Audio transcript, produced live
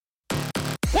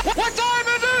What time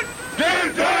is it?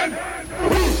 Game time!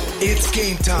 It's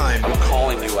game time. I'm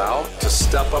calling you out to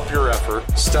step up your effort,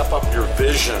 step up your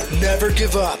vision. Never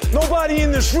give up. Nobody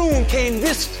in this room came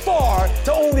this far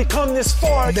to only come this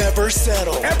far. Never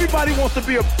settle. Everybody wants to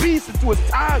be a beast until it's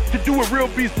time to do what real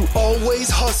beasts do. Always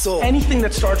hustle. Anything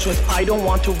that starts with I don't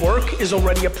want to work is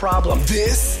already a problem.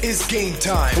 This is Game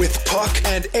Time with Puck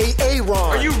and Aaron.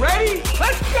 Are you ready?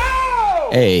 Let's go!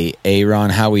 Hey, Aaron,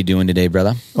 how we doing today,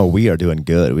 brother? Oh, we are doing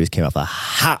good. We just came off a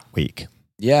hot week.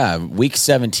 Yeah, week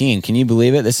 17. Can you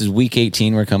believe it? This is week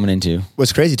 18 we're coming into.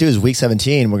 What's crazy, too, is week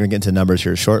 17, we're going to get into numbers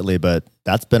here shortly, but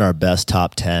that's been our best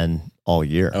top 10 all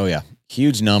year. Oh, yeah.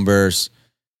 Huge numbers.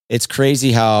 It's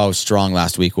crazy how strong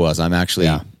last week was. I'm actually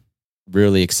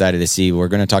really excited to see. We're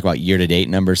going to talk about year-to-date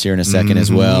numbers here in a second as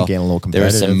well. Getting a little There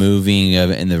was competitive. some moving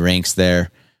in the ranks there.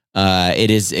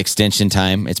 It is extension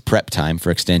time. It's prep time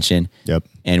for extension. Yep.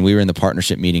 And we were in the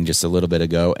partnership meeting just a little bit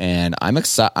ago, and I'm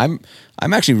excited.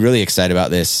 I'm actually really excited about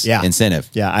this incentive.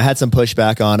 Yeah, I had some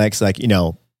pushback on it. 'Cause I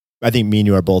think me and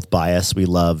you are both biased. We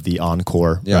love the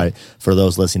Encore, right? For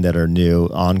those listening that are new,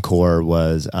 Encore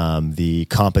was the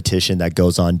competition that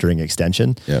goes on during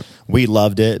extension. Yep. We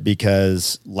loved it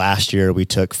because last year we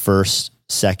took first,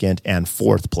 second, and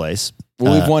fourth place.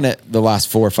 Well, we've won it the last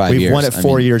 4 or 5 years. We've won it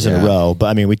 4 years in a row,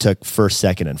 but we took first,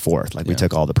 second, and fourth. We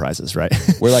took all the prizes, right?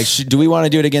 We're like, do we want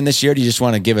to do it again this year? Or do you just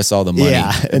want to give us all the money?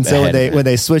 Yeah, and so when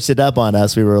they switched it up on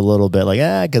us, we were a little bit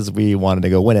like, because we wanted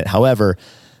to go win it. However,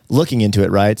 looking into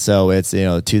it, right? So it's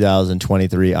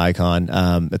 2023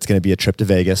 Icon. It's going to be a trip to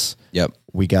Vegas. Yep.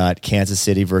 We got Kansas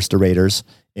City versus the Raiders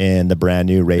in the brand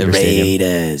new Raiders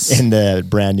Stadium. In the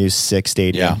brand new 6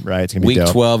 stadium, right? It's going to be week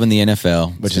dope. 12 in the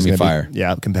NFL, which is going to be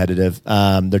fire. Competitive.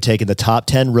 They're taking the top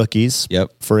 10 rookies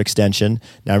for extension.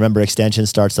 Now, remember, extension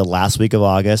starts the last week of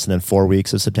August and then 4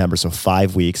 weeks of September, so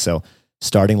 5 weeks. So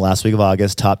starting last week of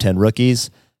August, top 10 rookies,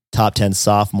 top 10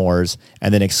 sophomores,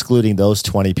 and then excluding those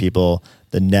 20 people,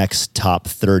 the next top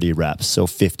 30 reps, so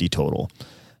 50 total.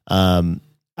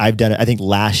 I've done it. I think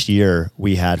last year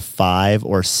we had 5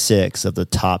 or 6 of the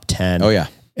top 10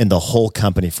 in the whole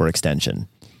company for extension.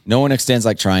 No one extends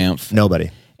like Triumph.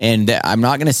 Nobody. And I'm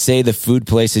not going to say the food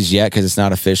places yet because it's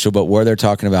not official, but where they're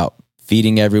talking about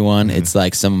feeding everyone, it's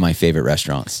like some of my favorite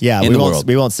restaurants in the world.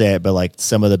 We won't say it, but like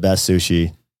some of the best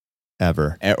sushi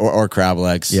ever. Or crab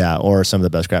legs. Yeah, or some of the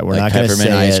best crab. We're like not going to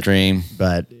say ice cream.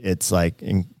 But it's like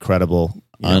incredible.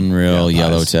 Unreal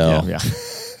Yellowtail. Yeah.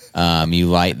 You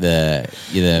light the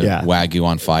Wagyu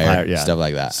on fire, stuff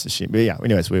like that. But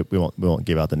anyways, we won't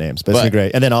give out the names, but it's gonna be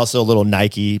great. And then also a little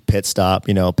Nike pit stop,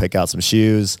 pick out some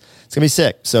shoes. It's gonna be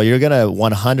sick. So you're gonna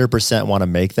 100% want to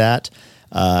make that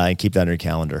and keep that on your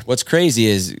calendar. What's crazy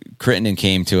is Crittenden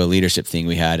came to a leadership thing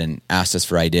we had and asked us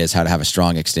for ideas how to have a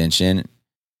strong extension.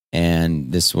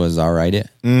 And this was our idea.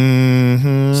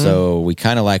 Mm-hmm. So we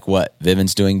kind of like what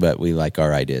Viven's doing, but we like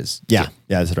our ideas. Yeah,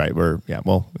 that's right. We're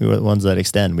the ones that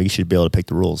extend. We should be able to pick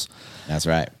the rules. That's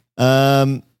right.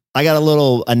 I got a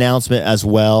little announcement as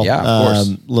well. Yeah, of course.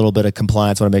 A little bit of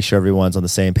compliance. I want to make sure everyone's on the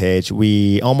same page.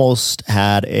 We almost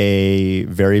had a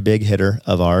very big hitter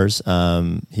of ours.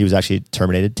 He was actually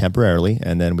terminated temporarily,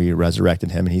 and then we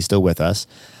resurrected him, and he's still with us.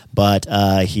 But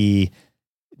he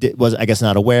was, I guess,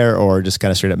 not aware or just kind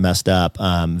of straight up messed up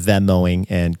Venmoing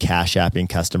and Cash Apping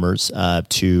customers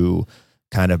to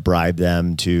kind of bribe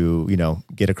them to,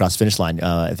 get across the finish line.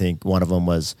 I think one of them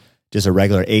was just a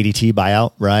regular ADT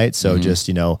buyout, right? So just,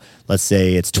 let's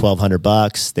say it's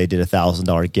 $1,200. They did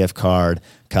 $1,000 gift card.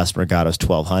 Customer got us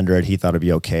 $1,200. He thought it'd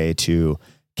be okay to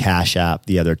Cash App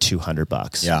the other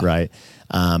 $200, right?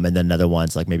 And then another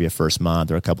one's like maybe a first month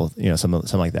or a couple,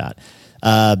 something like that.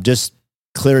 Just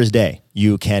clear as day.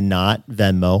 You cannot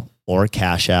Venmo or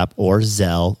Cash App or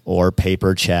Zelle or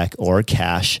paper check or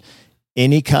cash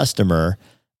any customer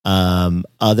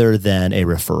other than a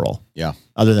referral. Yeah.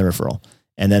 Other than referral.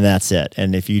 And then that's it.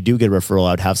 And if you do get a referral,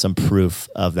 I would have some proof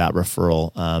of that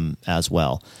referral as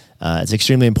well. It's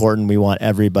extremely important. We want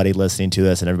everybody listening to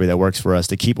this and everybody that works for us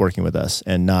to keep working with us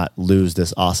and not lose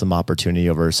this awesome opportunity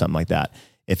over something like that.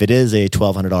 If it is a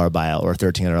 $1,200 buyout or a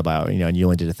 $1,300 buyout, and you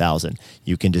only did $1,000,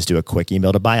 you can just do a quick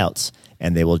email to buyouts,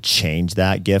 and they will change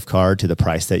that gift card to the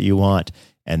price that you want,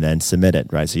 and then submit it,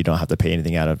 right? So you don't have to pay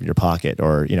anything out of your pocket,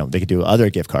 or they could do other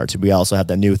gift cards. We also have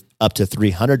the new up to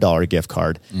 $300 gift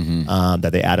card that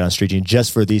they add on StreetGene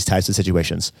just for these types of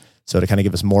situations. So to kind of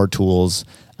give us more tools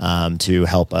to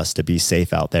help us to be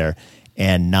safe out there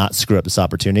and not screw up this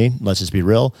opportunity. Let's just be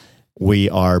real. We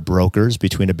are brokers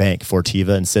between a bank, Fortiva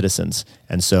and Citizens.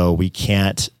 And so we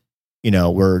can't,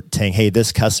 we're saying, hey,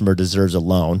 this customer deserves a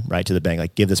loan, right, to the bank.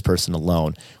 Like, give this person a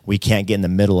loan. We can't get in the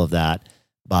middle of that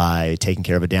by taking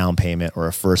care of a down payment or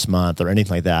a first month or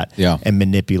anything like that, and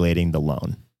manipulating the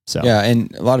loan. So yeah,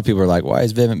 and a lot of people are like, why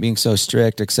is Vivint being so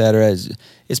strict, et cetera?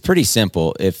 It's pretty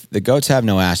simple. If the goats have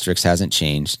no asterisks, hasn't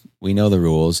changed, we know the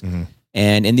rules.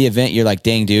 And in the event you're like,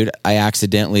 dang, dude, I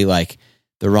accidentally like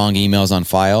the wrong emails on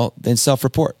file, then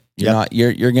self-report.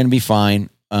 You're going to be fine.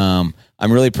 I'm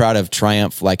really proud of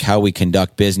Triumph, like how we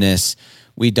conduct business.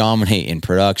 We dominate in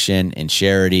production, in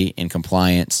charity, in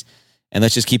compliance, and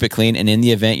let's just keep it clean. And in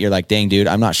the event you're like, dang, dude,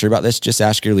 I'm not sure about this, just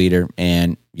ask your leader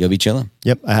and you'll be chilling.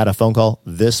 Yep. I had a phone call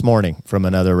this morning from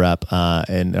another rep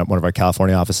in one of our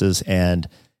California offices and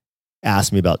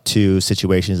asked me about 2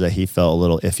 situations that he felt a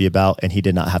little iffy about, and he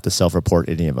did not have to self-report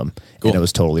any of them. Cool. And it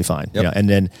was totally fine. Yep. And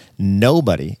then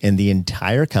nobody in the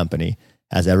entire company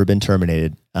has ever been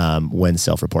terminated when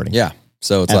self-reporting. Yeah.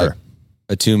 So it's like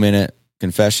a 2-minute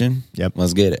confession. Yep.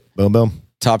 Let's get it. Boom, boom.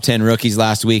 Top 10 rookies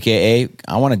last week, AA.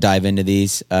 I want to dive into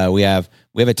these. We have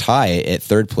a tie at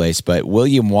 3rd place, but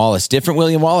William Wallace, different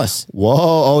William Wallace. Whoa.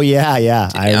 Oh, yeah.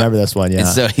 I remember this one. Yeah. And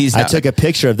so I took a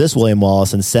picture of this William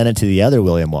Wallace and sent it to the other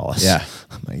William Wallace. Yeah.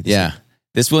 Like,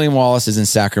 This William Wallace is in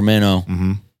Sacramento.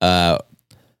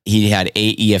 He had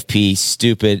 8 EFP,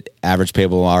 stupid average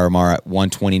payable RMR at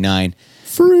 129.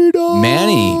 Freedom.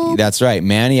 Manny, that's right.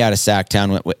 Manny out of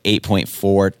Sacktown went with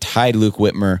 8.4, tied Luke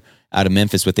Whitmer out of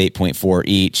Memphis with 8.4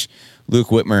 each. Luke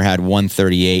Whitmer had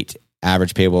 138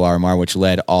 average payable RMR, which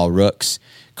led all rooks.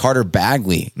 Carter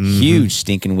Bagley, huge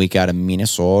stinking week out of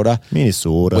Minnesota with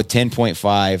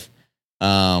 10.5.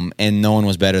 And no one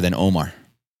was better than Omar.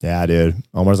 Yeah, dude.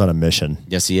 Omar's on a mission.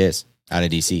 Yes, he is. Out of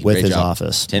DC. With Great his job.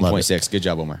 office. 10.6. Good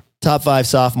job, Omar. Top 5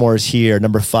 sophomores here.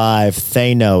 Number 5,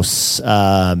 Thanos.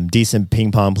 Decent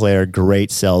ping pong player,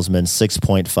 great salesman,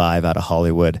 6.5 out of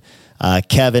Hollywood.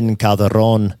 Kevin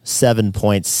Calderon,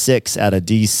 7.6 out of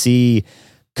DC.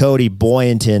 Cody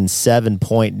Boynton,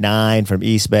 7.9 from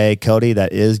East Bay. Cody,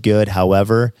 that is good.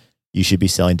 However, you should be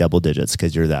selling double digits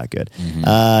because you're that good.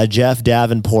 Jeff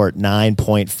Davenport,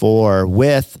 9.4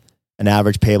 with an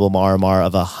average payable RMR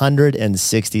of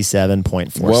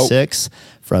 167.46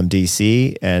 from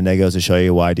DC. And that goes to show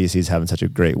you why DC is having such a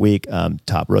great week.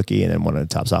 Top rookie and then one of the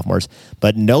top sophomores.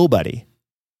 But nobody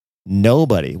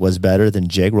was better than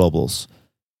Jake Robles.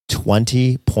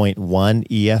 20.1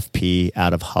 EFP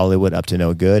out of Hollywood up to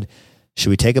no good. Should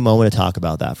we take a moment to talk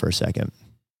about that for a second?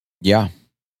 Yeah.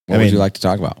 What would you like to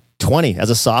talk about? 20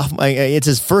 as a sophomore. It's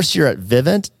his first year at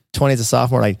Vivint. 20 as a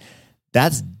sophomore. Like,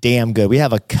 that's damn good. We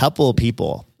have a couple of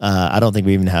people. I don't think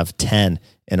we even have 10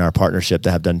 in our partnership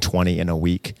that have done 20 in a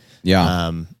week.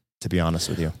 Yeah. To be honest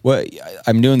with you. Well,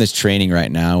 I'm doing this training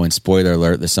right now, and spoiler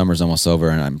alert, the summer's almost over,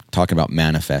 and I'm talking about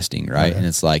manifesting, right? And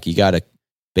it's like, you got to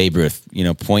Babe Ruth,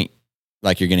 point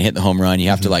like you're going to hit the home run. You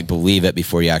have to like believe it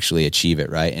before you actually achieve it,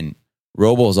 right? And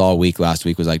Robles all week last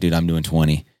week was like, dude, I'm doing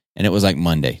 20. And it was like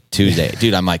Monday, Tuesday.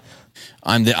 Dude, I'm like,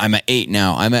 I'm at 8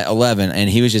 now. I'm at 11. And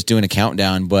he was just doing a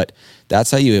countdown. But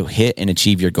that's how you hit and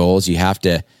achieve your goals. You have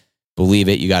to believe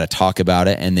it. You got to talk about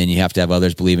it. And then you have to have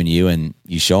others believe in you. And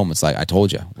you show them, it's like, I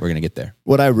told you, we're going to get there.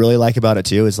 What I really like about it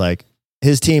too is like,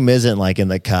 his team isn't like in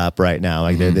the cup right now.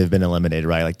 Like they've been eliminated,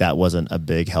 right? Like that wasn't a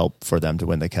big help for them to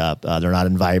win the cup. They're not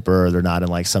in Viper. They're not in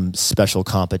like some special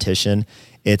competition.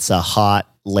 It's a hot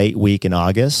late week in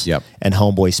August. Yep. And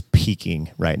Homeboy's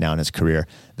peaking right now in his career.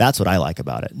 That's what I like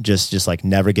about it. Just like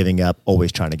never giving up,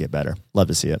 always trying to get better. Love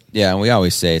to see it. Yeah. And we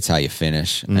always say it's how you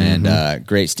finish. And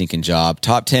great stinking job.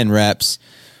 Top 10 reps.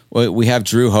 We have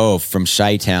Drew Hove from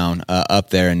Chi-Town up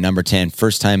there in number 10.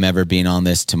 First time ever being on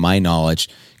this to my knowledge.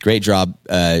 Great job,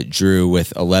 Drew,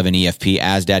 with 11 EFP.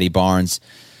 As Daddy Barnes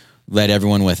led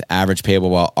everyone with average payable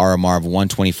RMR of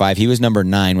 125. He was number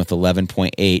 9 with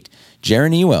 11.8.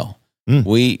 Jaron Ewell.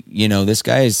 This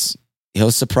guy's,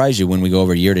 he'll surprise you when we go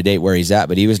over year to date where he's at,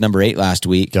 but he was number 8 last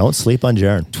week. Don't sleep on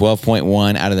Jaron.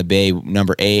 12.1 out of the Bay.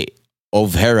 Number 8,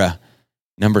 Overa.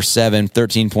 Number 7,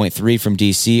 13.3 from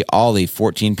DC. Ollie,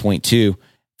 14.2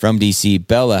 from DC.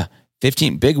 Bella,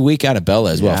 15, big week out of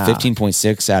Bella as well.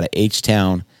 15.6 out of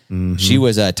H-Town. She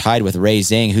was tied with Ray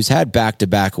Zhang, who's had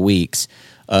back-to-back weeks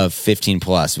of 15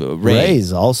 plus.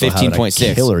 Ray's also 15.6.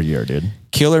 having a killer year, dude.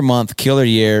 Killer month, killer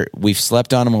year. We've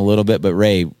slept on him a little bit, but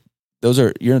Ray,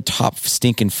 you're a top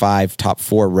stinking 5, top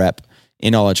 4 rep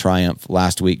in all of Triumph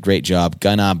last week. Great job.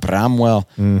 Gunnar Bramwell,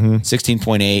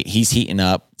 16.8. He's heating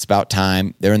up. It's about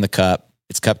time. They're in the cup.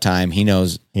 It's cup time. He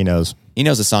knows the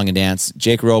song and dance.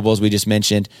 Jake Robles, we just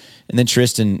mentioned. And then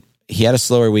Tristan, he had a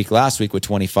slower week last week with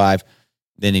 25.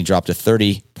 Then he dropped to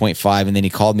 30.5. And then he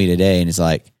called me today and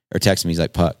texted me. He's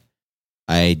like, Puck,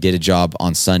 I did a job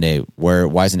on Sunday.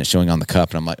 Why isn't it showing on the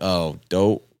cup? And I'm like, oh,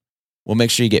 We'll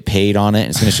make sure you get paid on it.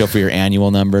 It's going to show for your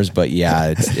annual numbers, but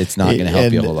yeah, it's not going to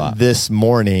help you a whole lot. This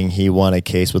morning, he won a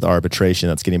case with arbitration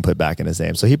that's getting put back in his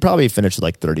name. So he probably finished with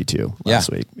like 32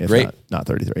 last week, if great, not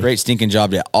 33. Great stinking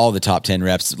job to all the top 10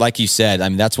 reps. Like you said, I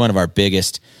mean, that's one of our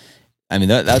biggest. I mean,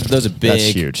 those are big, that's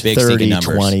huge. Big 30, stinking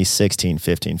numbers. 20, 16,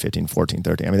 15, 15, 14,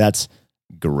 13. I mean, that's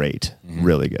great.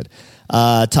 Really good.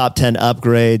 Top 10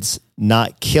 upgrades,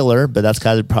 not killer, but that's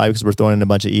probably because we're throwing in a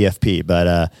bunch of EFP.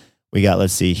 But we got,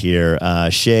 let's see here,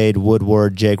 Shade,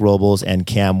 Woodward, Jake Robles, and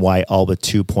Cam White, all with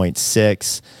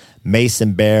 2.6.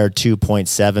 Mason Bear,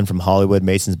 2.7 from Hollywood.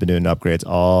 Mason's been doing upgrades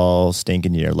all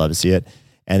stinking year. Love to see it.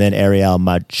 And then Ariel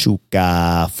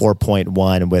Machuca,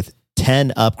 4.1 with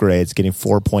 10 upgrades, getting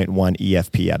 4.1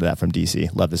 EFP out of that from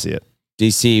DC. Love to see it.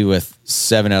 DC with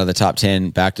 7 out of the top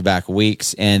 10 back-to-back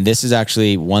weeks. And this is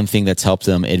actually one thing that's helped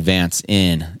them advance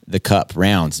in the cup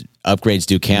rounds. Upgrades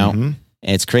do count. And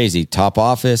it's crazy. Top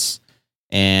office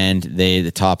and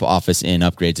the top office in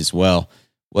upgrades as well.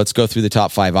 Let's go through the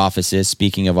top 5 offices.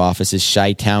 Speaking of offices,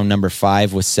 Chi-Town number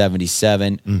 5 with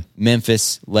 77.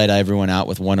 Memphis led everyone out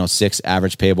with 106.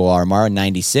 Average payable RMR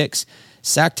 96.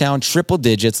 Sacktown triple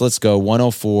digits. Let's go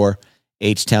 104.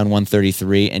 H-Town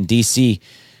 133. And DC,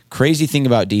 crazy thing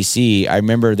about DC, I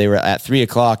remember they were at 3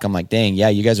 o'clock. I'm like, dang, yeah,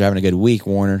 you guys are having a good week,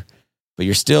 Warner. But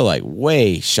you're still like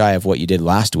way shy of what you did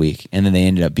last week. And then they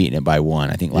ended up beating it by 1.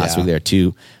 I think last week they were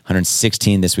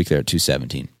 216. This week they're at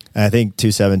 217. And I think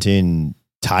 217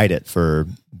 tied it for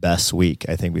best week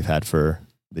I think we've had for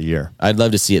the year. I'd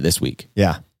love to see it this week.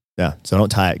 Yeah. So don't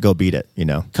tie it. Go beat it,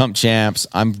 Comp champs.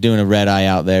 I'm doing a red eye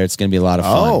out there. It's going to be a lot of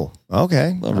fun. Oh, okay.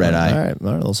 A little red eye. All right. A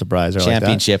little surprise.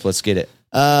 Championship. Let's get it.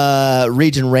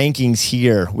 Region rankings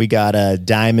here. We got a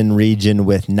Diamond region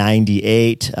with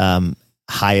 98.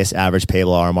 Highest average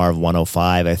payable RMR of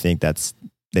 105. I think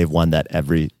they've won that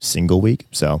every single week.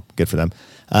 So good for them.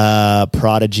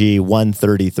 Prodigy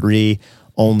 133.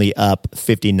 Only up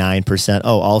 59%.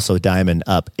 Oh, also Diamond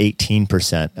up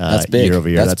 18%. That's big. Year over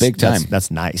year. That's big time.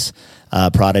 That's nice.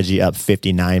 Prodigy up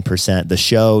 59%. The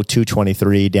Show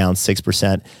 223 down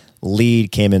 6%.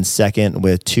 Lead came in second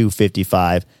with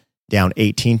 255 down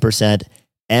 18%.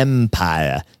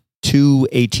 Empire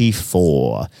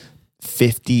 284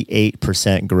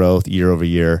 58% growth year over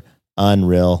year.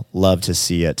 Unreal. Love to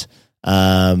see it.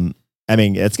 I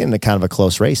mean, it's getting kind of a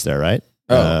close race there, right?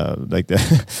 Like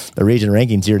the region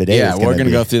rankings here today. Yeah, we're going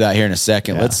to go through that here in a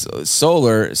second. Yeah. Let's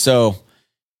Solar. So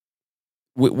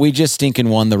we just stinking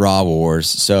won the Raw Wars.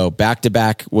 So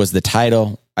back-to-back was the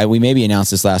title. We maybe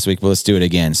announced this last week, but let's do it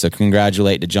again. So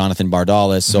congratulate to Jonathan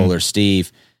Bardalis, Solar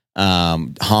Steve,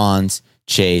 Hans,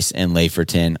 Chase, and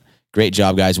Laferton. Great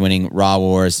job, guys, winning Raw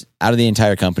Wars. Out of the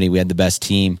entire company, we had the best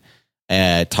team.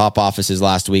 Top offices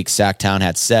last week. Sacktown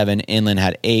had 7. Inland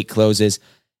had 8 closes.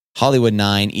 Hollywood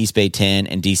 9, East Bay 10,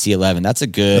 and DC 11. That's a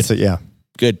good,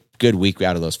 good week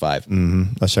out of those 5.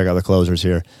 Let's check out the closers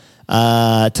here.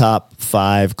 Top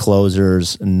 5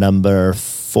 closers. Number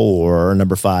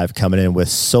 5 coming in with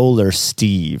Solar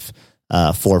Steve,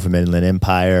 4 from Inland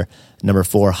Empire. Number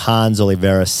 4, Hans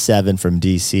Oliveira, 7 from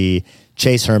DC.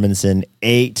 Chase Hermanson,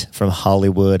 8 from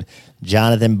Hollywood.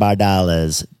 Jonathan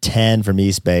Bardales, 10 from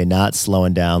East Bay, not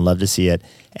slowing down. Love to see it.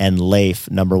 And Leif,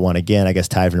 number 1 again, I guess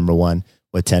tied for number 1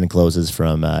 with 10 closes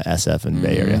from SF and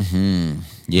Bay Area.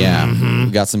 Yeah,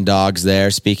 we got some dogs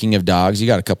there. Speaking of dogs, you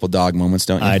got a couple dog moments,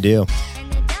 don't you? I do.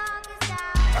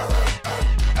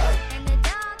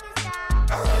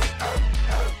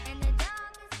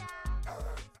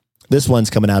 This one's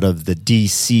coming out of the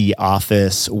DC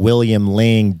office. William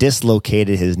Ling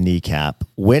dislocated his kneecap,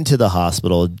 went to the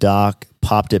hospital. Doc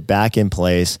popped it back in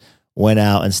place, went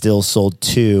out and still sold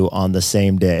 2 on the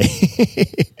same day.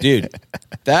 Dude,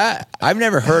 that I've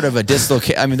never heard of a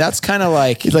dislocate. I mean, that's kind of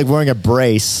like he's like wearing a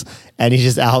brace and he's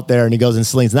just out there and he goes and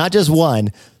slings not just 1,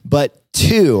 but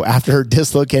 2 after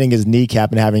dislocating his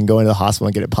kneecap and having to go into the hospital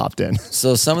and get it popped in.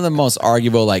 So some of the most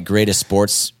arguable, like greatest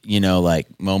sports,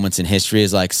 like moments in history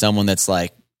is like someone that's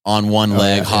like on one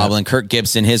leg hobbling. Kirk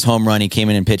Gibson, his home run, he came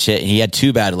in and pitch hit and he had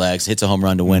 2 bad legs, hits a home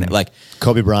run to win it. Like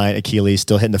Kobe Bryant, Achilles,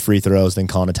 still hitting the free throws, then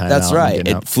calling a timeout. That's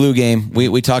right. Flu game.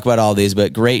 We talk about all these,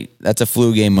 but great. That's a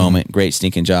flu game moment. Great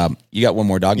stinking job. You got one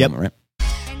more dog moment, right?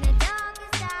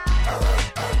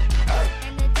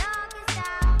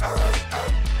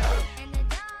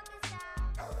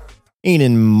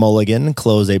 Enan Mulligan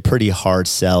closed a pretty hard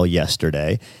sell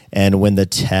yesterday, and when the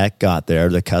tech got there,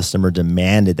 the customer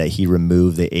demanded that he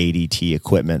remove the ADT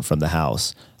equipment from the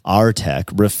house. Our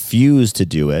tech refused to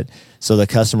do it, so the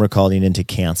customer called Enan to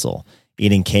cancel.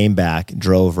 Enan came back,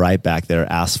 drove right back there,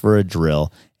 asked for a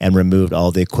drill, and removed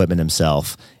all the equipment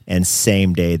himself. and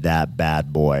same day that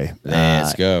bad boy.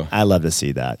 Let's go. I love to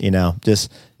see that,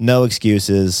 just no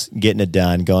excuses, getting it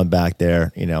done, going back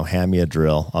there, hand me a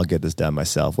drill. I'll get this done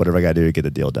myself. Whatever I got to do to get the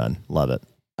deal done. Love it.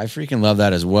 I freaking love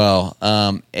that as well.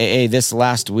 This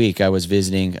last week I was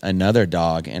visiting another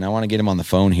dog and I want to get him on the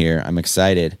phone here. I'm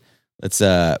excited.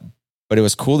 But it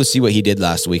was cool to see what he did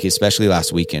last week, especially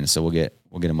last weekend. So we'll get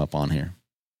him up on here.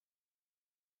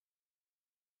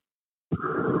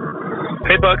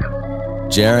 Hey, Buck.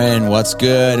 Jaron, what's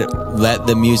good? Let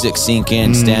the music sink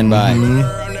in. Stand by.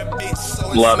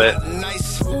 Love it.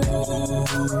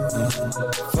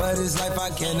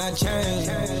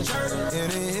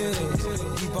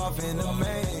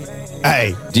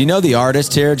 Hey. Do you know the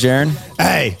artist here, Jaron?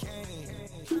 Hey.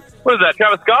 What is that,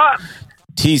 Travis Scott?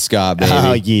 T. Scott, baby.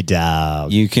 Oh, ye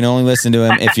dog. You can only listen to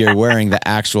him if you're wearing the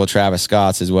actual Travis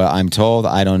Scott's is what I'm told.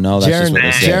 I don't know. That's just what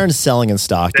they say. Jaron's selling in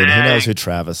Stockton. He knows who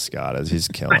Travis Scott is. He's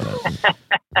killing it.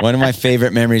 One of my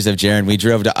favorite memories of Jaron, we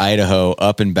drove to Idaho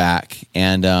up and back,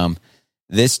 and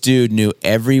this dude knew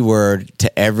every word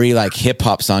to every like hip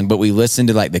hop song, but we listened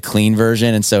to like the clean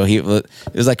version, and so it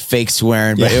was like fake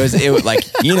swearing, but it was like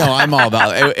I'm all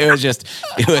about it.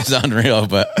 It was unreal.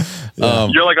 But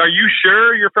you're like, are you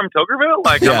sure you're from Tokerville?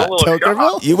 Like, yeah, I'm a little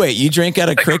Tokerville. You drink out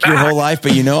of crick your whole life,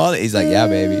 but you know all that? He's like, yeah,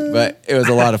 baby. But it was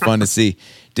a lot of fun to see,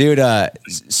 dude.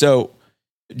 So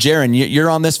Jaron, you're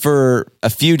on this for a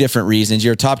few different reasons.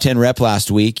 You're a top 10 rep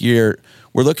last week.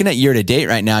 We're looking at year to date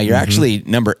right now. You're actually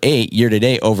number 8 year to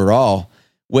date overall,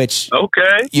 which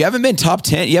you haven't been top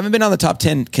 10. You haven't been on the top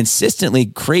 10 consistently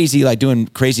crazy, like doing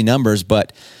crazy numbers.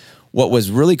 But what was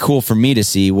really cool for me to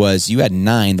see was you had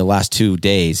 9 the last 2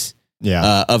 days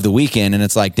of the weekend. And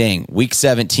it's like, dang, week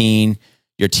 17,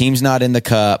 your team's not in the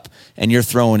cup and you're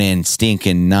throwing in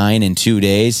stinking 9 in 2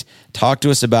 days. Talk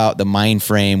to us about the mind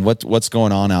frame. What's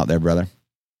going on out there, brother?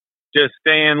 Just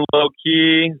staying low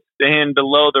key, staying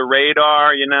below the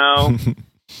radar,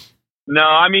 No,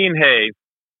 I mean, hey,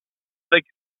 like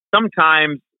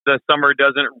sometimes the summer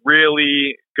doesn't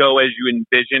really go as you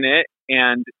envision it.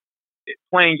 And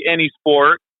playing any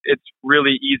sport, it's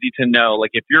really easy to know.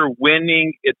 Like if you're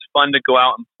winning, it's fun to go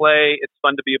out and play. It's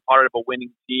fun to be a part of a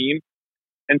winning team.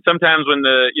 And sometimes when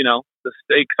the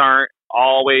stakes aren't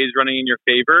always running in your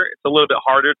favor, it's a little bit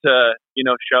harder to,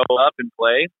 show up and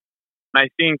play. And I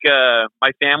think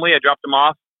my family, I dropped them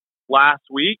off last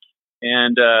week.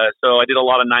 And so I did a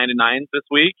lot of 9 to 9s this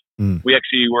week. We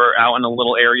actually were out in a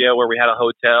little area where we had a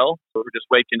hotel. So we're just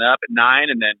waking up at 9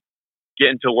 and then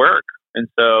getting to work. And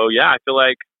so, I feel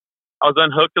like I was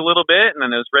unhooked a little bit and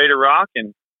then I was ready to rock.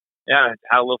 And I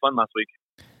had a little fun last week.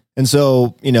 And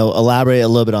so, elaborate a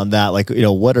little bit on that. Like,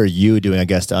 what are you doing, I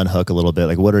guess, to unhook a little bit?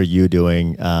 Like, what are you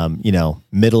doing,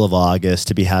 middle of August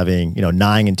to be having,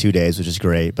 9 in 2 days, which is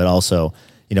great, but also,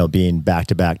 being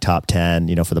back-to-back top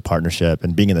 10, for the partnership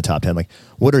and being in the top 10. Like,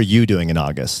 what are you doing in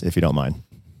August, if you don't mind?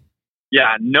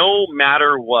 Yeah, no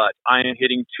matter what, I am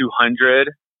hitting 200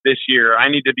 this year. I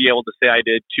need to be able to say I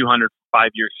did 200 for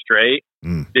 5 years straight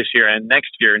this year and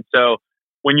next year. And so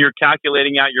when you're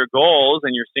calculating out your goals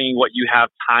and you're seeing what you have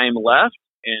time left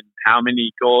and how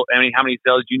many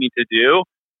sales you need to do,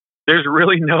 there's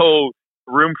really no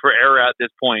room for error at this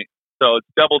point. So it's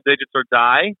double digits or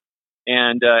die.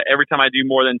 And every time I do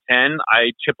more than 10,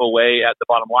 I chip away at the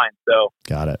bottom line. So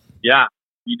got it. Yeah,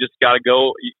 you just got to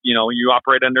go. You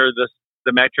operate under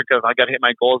the metric of I got to hit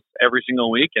my goals every single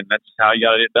week, and that's how you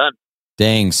got to get it done.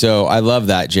 Dang. So I love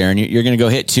that, Jaron. You're going to go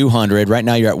hit 200. Right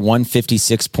now you're at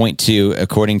 156.2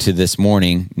 according to this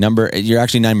morning. You're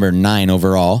actually number 9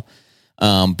 overall.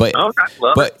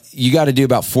 But you got to do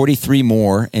about 43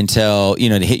 more until,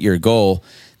 to hit your goal.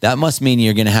 That must mean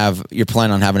you're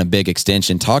planning on having a big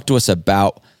extension. Talk to us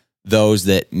about those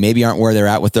that maybe aren't where they're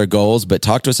at with their goals, but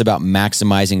talk to us about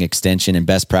maximizing extension and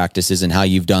best practices and how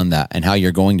you've done that and how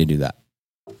you're going to do that.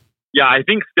 Yeah, I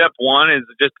think step 1 is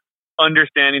just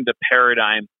understanding the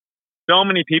paradigm. So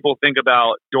many people think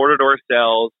about door-to-door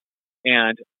sales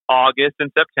and August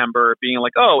and September being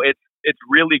like, oh, it's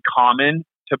really common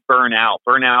to burn out.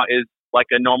 Burnout is like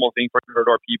a normal thing for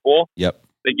door-to-door people. Yep.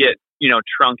 They get,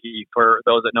 trunky for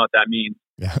those that know what that means.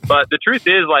 Yeah. But the truth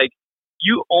is, like,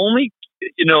 you only,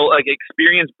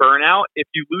 experience burnout if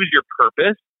you lose your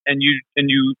purpose and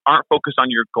you aren't focused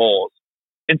on your goals.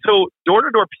 And so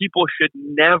door-to-door people should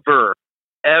never,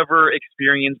 ever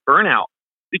experience burnout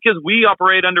because we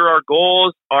operate under our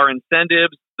goals, our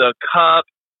incentives, the cup.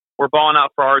 We're balling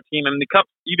out for our team. I mean, the cup,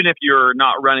 even if you're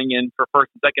not running in for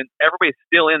first and second, everybody's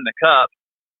still in the cup.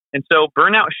 And so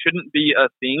burnout shouldn't be a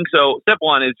thing. So step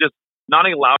 1 is just not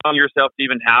allowing yourself to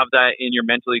even have that in your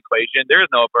mental equation. There's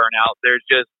no burnout. There's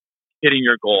just hitting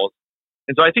your goals.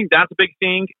 And so I think that's a big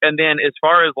thing. And then as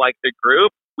far as like the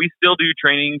group, we still do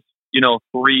trainings,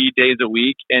 3 days a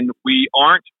week, and we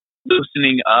aren't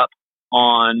loosening up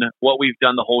on what we've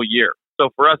done the whole year.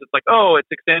 So for us, it's like, oh, it's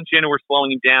extension, we're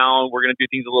slowing down, we're going to do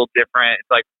things a little different. It's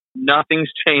like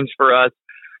nothing's changed for us.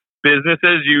 Business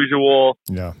as usual.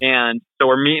 Yeah. And so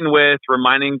we're meeting with,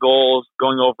 reminding goals,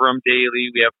 going over them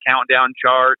daily. We have countdown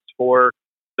charts for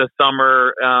the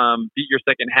summer, beat your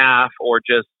second half, or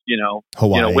just,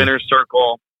 Hawaii. winner's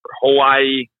circle,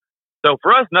 Hawaii. So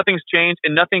for us, nothing's changed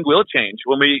and nothing will change.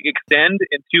 When we extend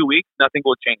in 2 weeks, nothing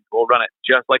will change. We'll run it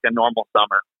just like a normal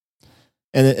summer.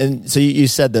 And so you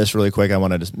said this really quick. I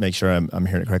want to just make sure I'm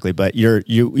hearing it correctly, but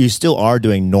you still are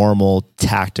doing normal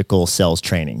tactical sales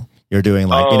training. You're doing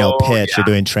pitch, yeah. You're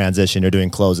doing transition, you're doing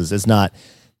closes. It's not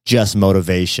just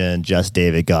motivation, just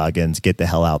David Goggins, get the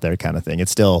hell out there kind of thing. You're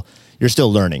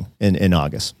still learning in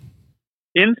August.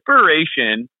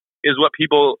 Inspiration is what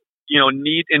people,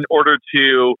 need in order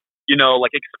to,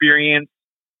 experience,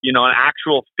 an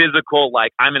actual physical,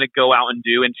 like I'm going to go out and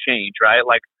do and change, right?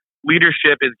 Like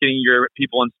leadership is getting your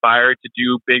people inspired to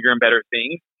do bigger and better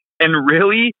things. And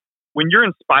really, when you're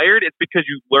inspired, it's because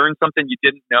you learned something you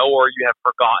didn't know or you have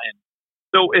forgotten.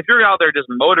 So if you're out there just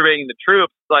motivating the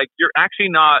troops, like you're actually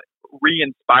not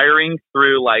re-inspiring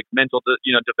through like mental,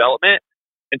 development.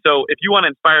 And so if you want to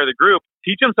inspire the group,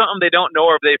 teach them something they don't know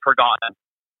or they've forgotten.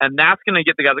 And that's going to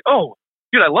get the guys like, oh,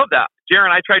 dude, I love that.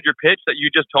 Jaron, I tried your pitch that you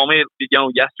just told me,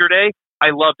 yesterday. I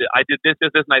loved it. I did this,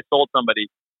 and I sold somebody.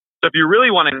 So if you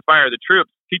really want to inspire the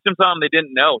troops, teach them something they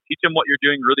didn't know. Teach them what you're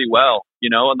doing really well,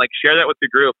 and like share that with the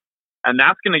group. And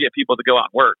that's going to get people to go out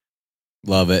and work.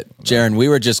 Love it. Jaron, we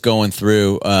were just going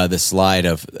through the slide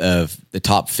of the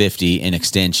top 50 in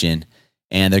extension,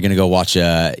 and they're going to go watch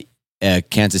a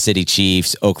Kansas City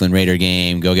Chiefs, Oakland Raider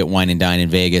game, go get wine and dine in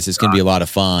Vegas. It's going to be a lot of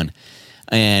fun.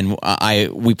 And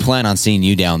we plan on seeing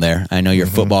you down there. I know you're a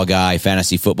football guy,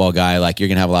 fantasy football guy. Like you're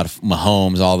going to have a lot of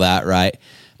Mahomes, all that, right?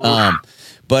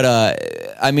 But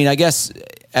I guess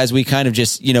as we kind of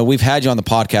just, we've had you on the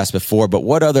podcast before, but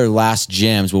what other last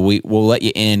gems we'll let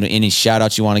you in? Any shout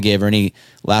outs you want to give or any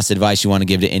last advice you want to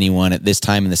give to anyone at this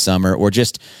time in the summer or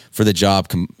just for the job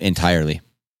entirely?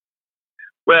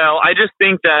 Well, I just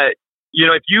think that,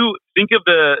 if you think of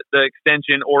the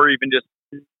extension or even just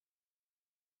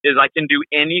is I can do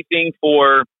anything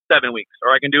for 7 weeks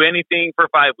or I can do anything for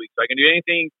 5 weeks or I can do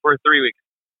anything for 3 weeks.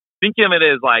 Think of it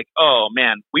as like, oh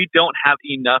man, we don't have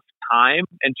enough time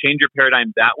and change your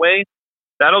paradigm that way.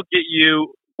 That'll get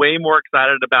you way more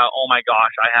excited about, oh my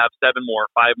gosh, I have 7 more,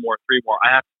 5 more, 3 more.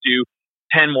 I have to do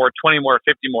 10 more, 20 more,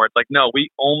 50 more. It's like, no, we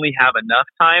only have enough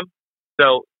time.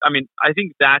 So, I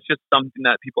think that's just something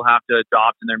that people have to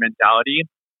adopt in their mentality.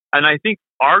 And I think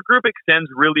our group extends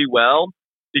really well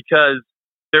because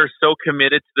they're so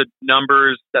committed to the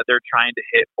numbers that they're trying to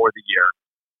hit for the year.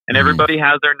 And everybody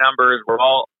has their numbers. We're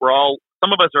all,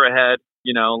 some of us are ahead,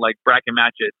 like Bracken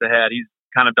Matchett's ahead. He's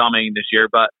kind of dominating this year,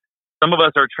 but some of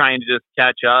us are trying to just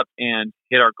catch up and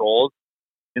hit our goals.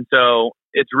 And so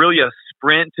it's really a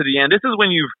sprint to the end. This is when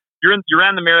you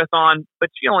ran the marathon, but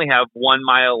you only have 1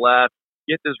 mile left.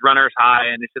 Get this runner's high,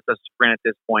 and it's just a sprint at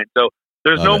this point. So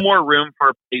there's no more room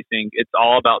for pacing. It's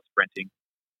all about sprinting.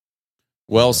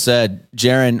 Well said,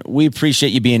 Jaron. We appreciate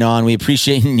you being on. We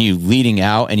appreciate you leading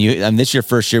out, and this is your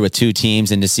first year with 2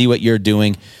 teams, and to see what you're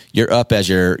doing. You're up as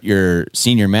your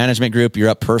senior management group. You're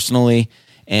up personally,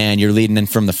 and you're leading in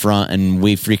from the front, and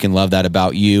we freaking love that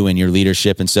about you and your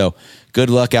leadership. And so,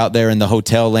 good luck out there in the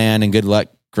hotel land, and good luck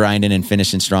grinding and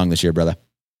finishing strong this year, brother.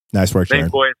 Nice work, Jaron.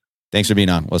 Thanks, boys. Thanks for being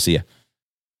on. We'll see you.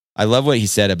 I love what he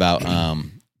said about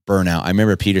burnout. I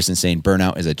remember Peterson saying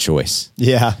burnout is a choice.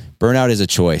 Yeah. Burnout is a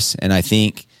choice. And I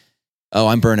think,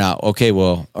 I'm burnout. Okay,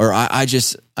 well, or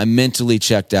I'm mentally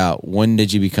checked out. When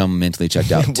did you become mentally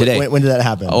checked out? Today. when did that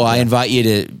happen? I invite you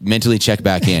to mentally check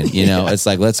back in. It's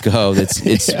like, let's go.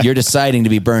 You're deciding to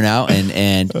be burnout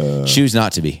and choose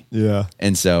not to be. Yeah.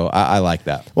 And so I like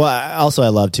that. Well, I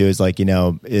love too, is like,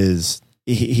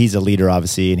 he's a leader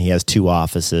obviously, and he has 2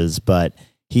 offices, but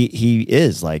he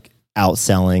is like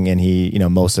outselling, and he,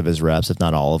 most of his reps, if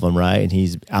not all of them, right? And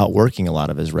he's outworking a lot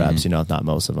of his reps, if not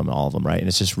most of them, all of them, right? And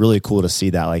it's just really cool to see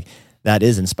that, like, that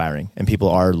is inspiring, and people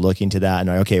are looking to that and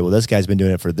like, okay, well, this guy's been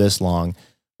doing it for this long,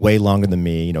 way longer than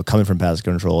me, coming from pest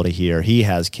control to here. He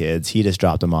has kids, he just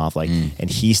dropped them off, like, and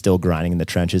he's still grinding in the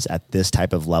trenches at this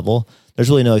type of level. There's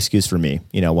really no excuse for me,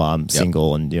 while I'm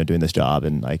single and, doing this job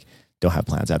and like don't have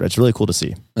plans out. It's really cool to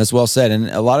see. That's well said. And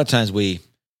a lot of times we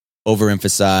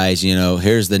overemphasize,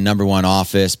 here's the number 1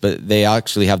 office, but they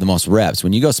actually have the most reps.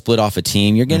 When you go split off a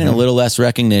team, you're getting a little less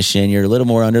recognition. You're a little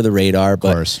more under the radar,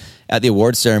 but at the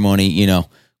award ceremony,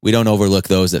 we don't overlook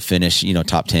those that finish,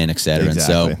 top 10, et cetera.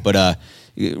 Exactly. And so, but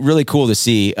really cool to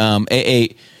see.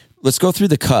 Let's go through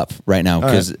the cup right now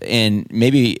and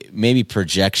maybe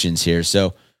projections here.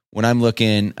 So when I'm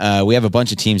looking, we have a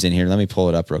bunch of teams in here. Let me pull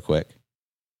it up real quick.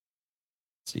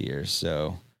 Let's see here.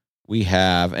 So we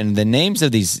have, and the names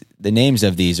of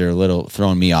these are a little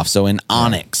throwing me off. So in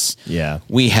Onyx,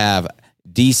 we have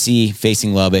DC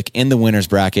facing Lubbock in the winner's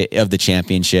bracket of the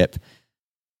championship.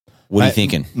 What are you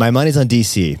thinking? My money's on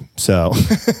DC. So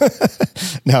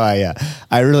no,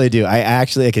 I really do. I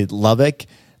actually at Lubbock.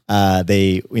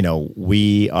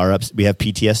 We are up. We have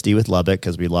PTSD with Lubbock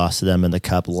because we lost to them in the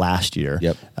cup last year.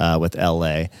 With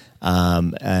LA,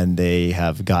 and they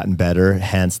have gotten better.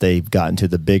 Hence, they've gotten to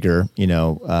the bigger,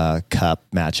 cup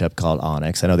matchup called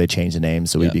Onyx. I know they changed the name,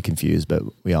 so we'd be confused, but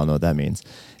we all know what that means.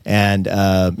 And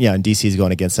and DC's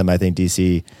going against them. I think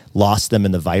DC lost them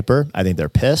in the Viper. I think they're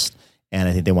pissed. And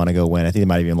I think they want to go win. I think they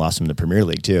might have even lost them in the Premier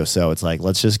League too. So it's like,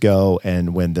 let's just go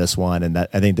and win this one. And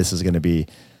I think this is going to be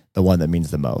the one that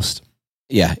means the most.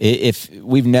 Yeah. If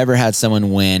we've never had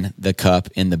someone win the cup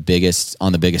on the biggest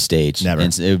stage, never.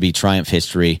 And it would be triumph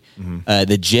history. Mm-hmm.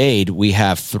 The Jade, we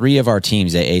have 3 of our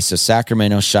teams at A. So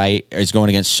Sacramento is going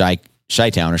against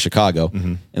Chi-Town or Chicago.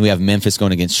 Mm-hmm. And we have Memphis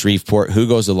going against Shreveport. Who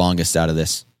goes the longest out of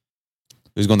this?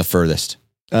 Who's going the furthest?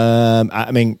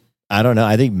 I don't know.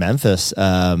 I think Memphis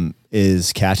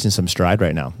is catching some stride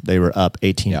right now. They were up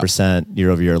 18% year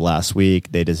over year last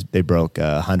week. They broke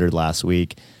 100 last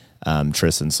week.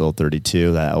 Tristan sold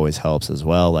 32. That always helps as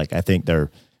well. Like I think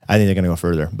they're going to go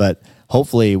further. But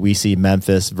hopefully we see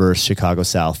Memphis versus Chicago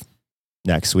South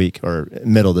next week or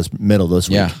middle this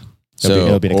week. Yeah.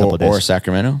 It'll be in a couple of days. Or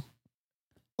Sacramento.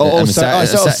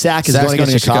 Sac is going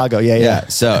to Chicago. Yeah.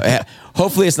 So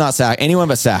hopefully it's not Sac. Anyone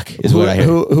but Sac is what I hear.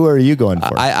 Who are you going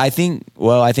for? I think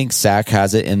Sac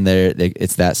has it in there.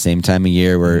 It's that same time of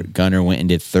year where Gunner went and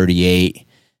did 38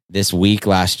 this week.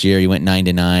 Last year he went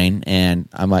 9-9, and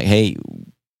I'm like, hey,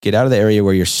 get out of the area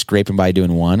where you're scraping by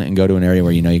doing 1 and go to an area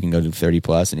where you can go do 30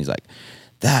 plus. And he's like,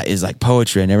 that is like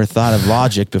poetry. I never thought of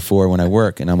logic before when I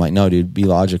work. And I'm like, no, dude, be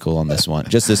logical on this one,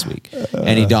 just this week.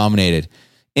 And he dominated.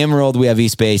 Emerald, we have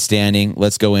East Bay standing.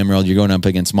 Let's go Emerald. You're going up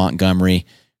against Montgomery.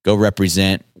 Go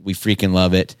represent. We freaking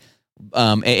love it.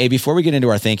 Before we get into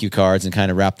our thank you cards and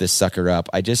kind of wrap this sucker up,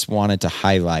 I just wanted to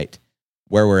highlight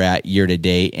where we're at year to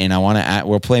date. And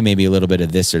we'll play maybe a little bit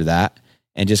of this or that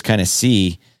and just kind of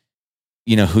see,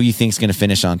 who you think is going to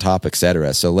finish on top, et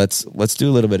cetera. So let's do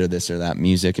a little bit of this or that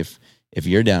music if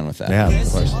you're down with that. Yeah,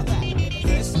 of course.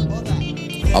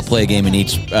 I'll play a game in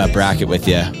each bracket with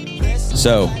you.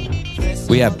 So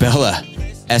we have Bella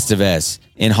Estevez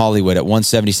in Hollywood at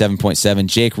 177.7.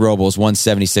 Jake Robles,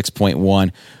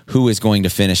 176.1. Who is going to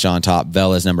finish on top?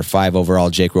 Bella's number 5 overall.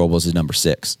 Jake Robles is number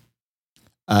 6.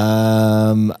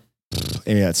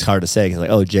 It's hard to say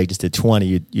because Jake just did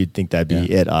 20. You'd think that'd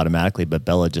be it automatically, but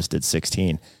Bella just did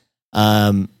 16.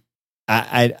 I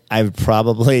would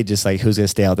probably just who's going to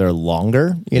stay out there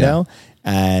longer, you know?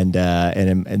 And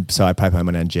so I probably put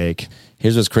money on Jake.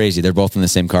 Here's what's crazy. They're both in the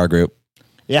same car group.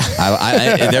 Yeah.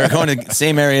 They're going to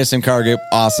same area, same car group.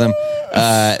 Awesome.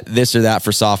 This or that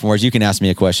for sophomores. You can ask me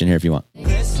a question here if you want.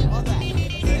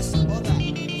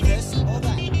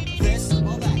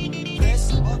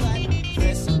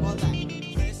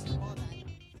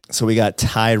 So we got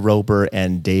Ty Roper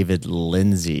and David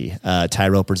Lindsay. Ty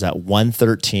Roper's at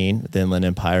 113 with Inland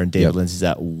Empire, and David Lindsay's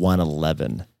at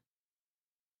 111.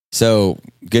 So,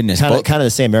 goodness. Kind of the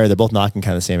same area. They're both knocking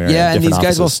kind of the same area. Yeah, and these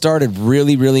guys both started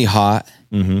really, really hot.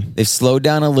 Mm-hmm. They've slowed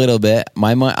down a little bit.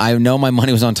 I know my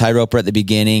money was on Ty Roper at the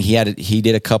beginning. He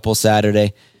did a couple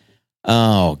Saturday.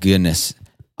 Oh, goodness.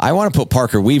 I want to put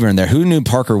Parker Weaver in there. Who knew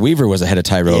Parker Weaver was ahead of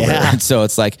Ty Roper? Yeah. So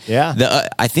it's like,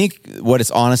 I think what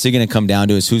it's honestly going to come down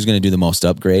to is who's going to do the most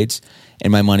upgrades. And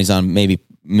my money's on maybe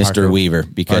Mr. Weaver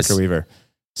because Parker Weaver.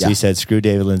 So he said, screw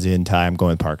David Lindsay and Ty. I'm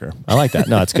going Parker. I like that.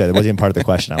 No, it's good. It wasn't even part of the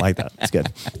question. I like that. It's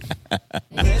good.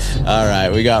 All right.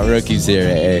 We got rookies here.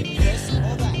 Hey.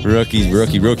 Rookies.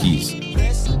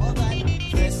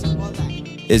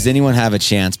 Does anyone have a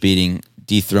chance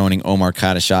dethroning Omar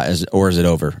Kadashot, or is it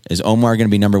over? Is Omar going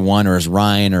to be number 1, or is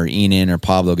Ryan or Enan or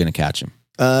Pablo going to catch him?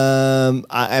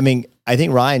 I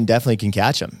think Ryan definitely can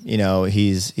catch him.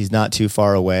 He's not too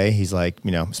far away. He's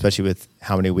especially with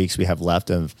how many weeks we have left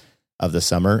of the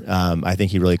summer. I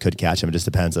think he really could catch him. It just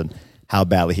depends on how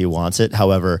badly he wants it.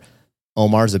 However,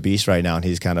 Omar's a beast right now, and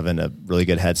he's kind of in a really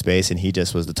good headspace, and he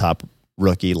just was the top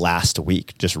rookie last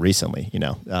week, just recently,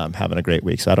 having a great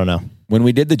week. So I don't know. When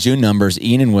we did the June numbers,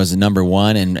 Enan was number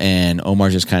 1, and Omar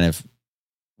just kind of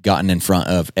gotten in front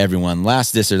of everyone.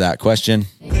 Last this or that question.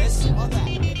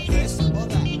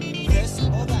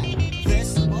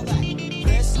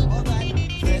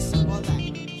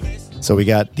 So we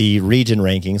got the region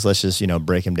rankings. Let's just,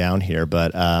 break them down here.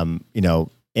 But,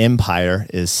 Empire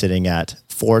is sitting at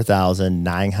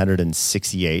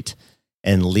 4,968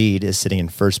 and Lead is sitting in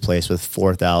first place with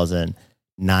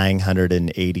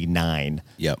 4,989.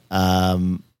 Yep.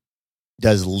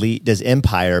 Does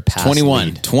Empire pass 21?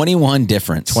 Lead? 21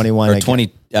 difference. 21 or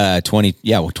 20. 20.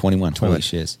 Yeah, well, 21. Holy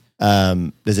shiz.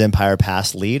 Does Empire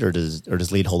pass Lead, or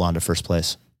does Lead hold on to first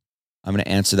place? I'm going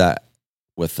to answer that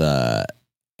with a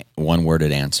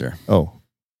one-worded answer. Oh,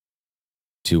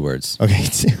 2 words. okay.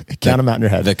 Count them out in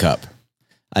your head. The Cup.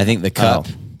 I think the Cup.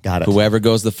 Oh, got it. Whoever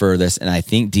goes the furthest, and I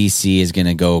think DC is going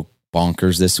to go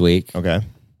bonkers this week. Okay.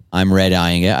 I'm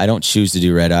red-eyeing it. I don't choose to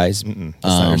do red eyes, That's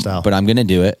not your style. but I'm going to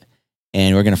do it,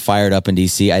 and we're going to fire it up in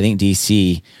DC. I think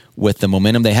DC, with the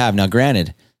momentum they have now,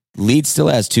 granted, Lead still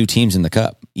has 2 teams in the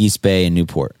Cup: East Bay and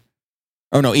Newport.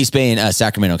 Oh no, East Bay and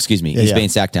Sacramento. Excuse me, East Bay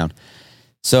and Sacktown.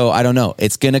 So I don't know.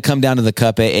 It's going to come down to the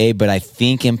Cup AA, but I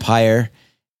think Empire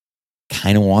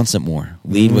kind of wants it more.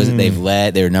 Lead they've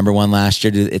led. They were number 1 last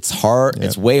year. It's hard. Yep.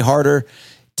 It's way harder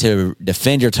to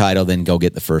defend your title than go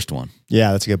get the first one.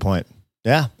 Yeah, that's a good point.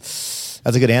 Yeah,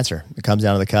 that's a good answer. It comes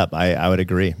down to the Cup. I would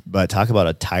agree. But talk about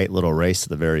a tight little race to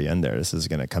the very end there. This is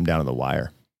going to come down to the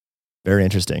wire. Very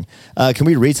interesting. Can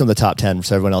we read some of the top 10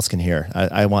 so everyone else can hear?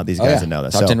 I want these guys to know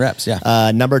this. Top 10 reps, yeah.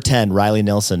 Number 10, Riley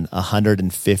Nilsson,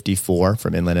 154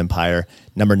 from Inland Empire.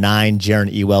 Number 9,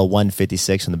 Jaron Ewell,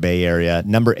 156 from the Bay Area.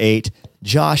 Number 8,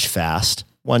 Josh Fast,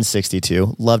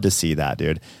 162. Love to see that,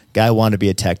 dude. Guy wanted to be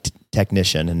a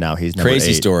technician, and now he's number 8.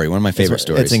 Crazy story. One of my favorite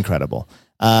stories. It's incredible.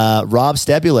 Rob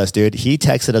Stebulus, dude, he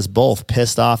texted us both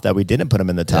pissed off that we didn't put him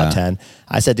in the top 10.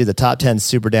 I said, dude, the top 10 is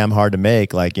super damn hard to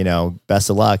make. Like,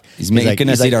 best of luck. He's making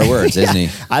us eat our words, isn't he?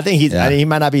 I think he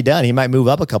might not be done. He might move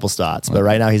up a couple spots, but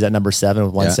right now he's at number 7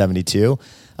 with 172.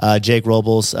 Jake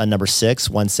Robles, number 6,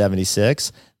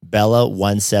 176. Bella,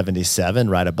 177,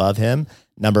 right above him.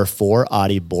 Number 4,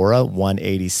 Adi Bora,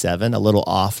 187. A little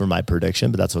off from my prediction,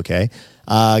 but that's okay.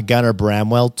 Gunnar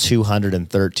Bramwell,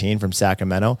 213 from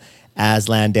Sacramento.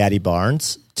 Aslan Daddy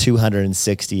Barnes,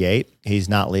 268. He's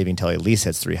not leaving until he at least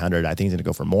hits 300. I think he's going to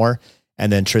go for more.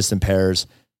 And then Tristan Pears,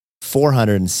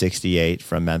 468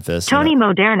 from Memphis. Tony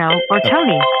Moderno or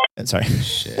Tony. Sorry.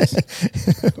 Shit.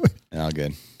 Oh,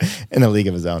 good. In a league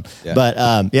of his own. Yeah.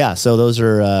 But so those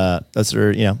are that's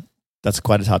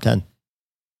quite a top 10.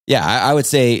 Yeah, I would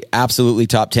say absolutely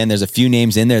top 10. There's a few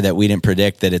names in there that we didn't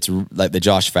predict, that it's like the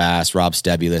Josh Fast, Rob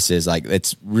Stebulus is like,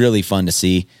 it's really fun to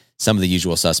see some of the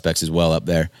usual suspects as well up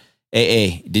there.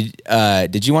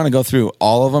 Did you want to go through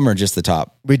all of them or just the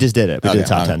top? We just did it. We did the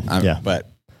top 10. Yeah.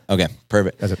 But okay,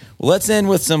 perfect. Well, let's end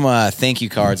with some thank you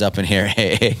cards up in here.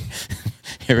 Hey,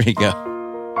 here we go.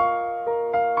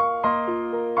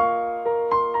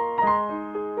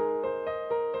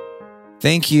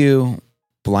 Thank you,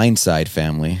 Blindside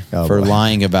family, for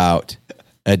lying about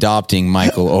adopting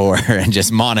Michael Orr and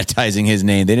just monetizing his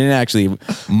name. They didn't actually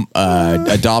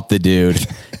adopt the dude.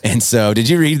 And so, did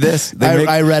you read this?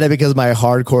 I read it because my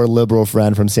hardcore liberal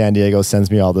friend from San Diego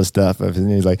sends me all this stuff. And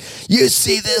he's like, you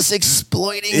see this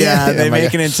exploiting it? Yeah, they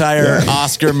make an entire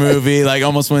Oscar movie, like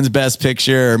almost wins Best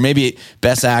Picture or maybe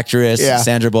Best Actress,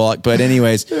 Sandra Bullock. But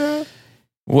anyways,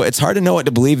 well, it's hard to know what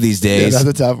to believe these days. Yeah, that's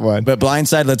a tough one. But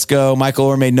Blindside, let's go. Michael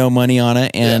Orr made no money on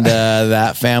it. And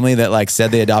that family that like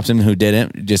said they adopted him who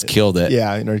didn't just killed it.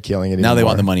 Yeah, they're killing it now. They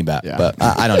want the money back. Yeah. But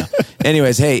I don't know.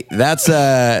 Anyways, hey,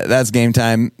 that's game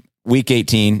time. Week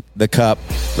 18, the Cup.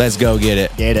 Let's go get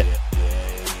it. Get it.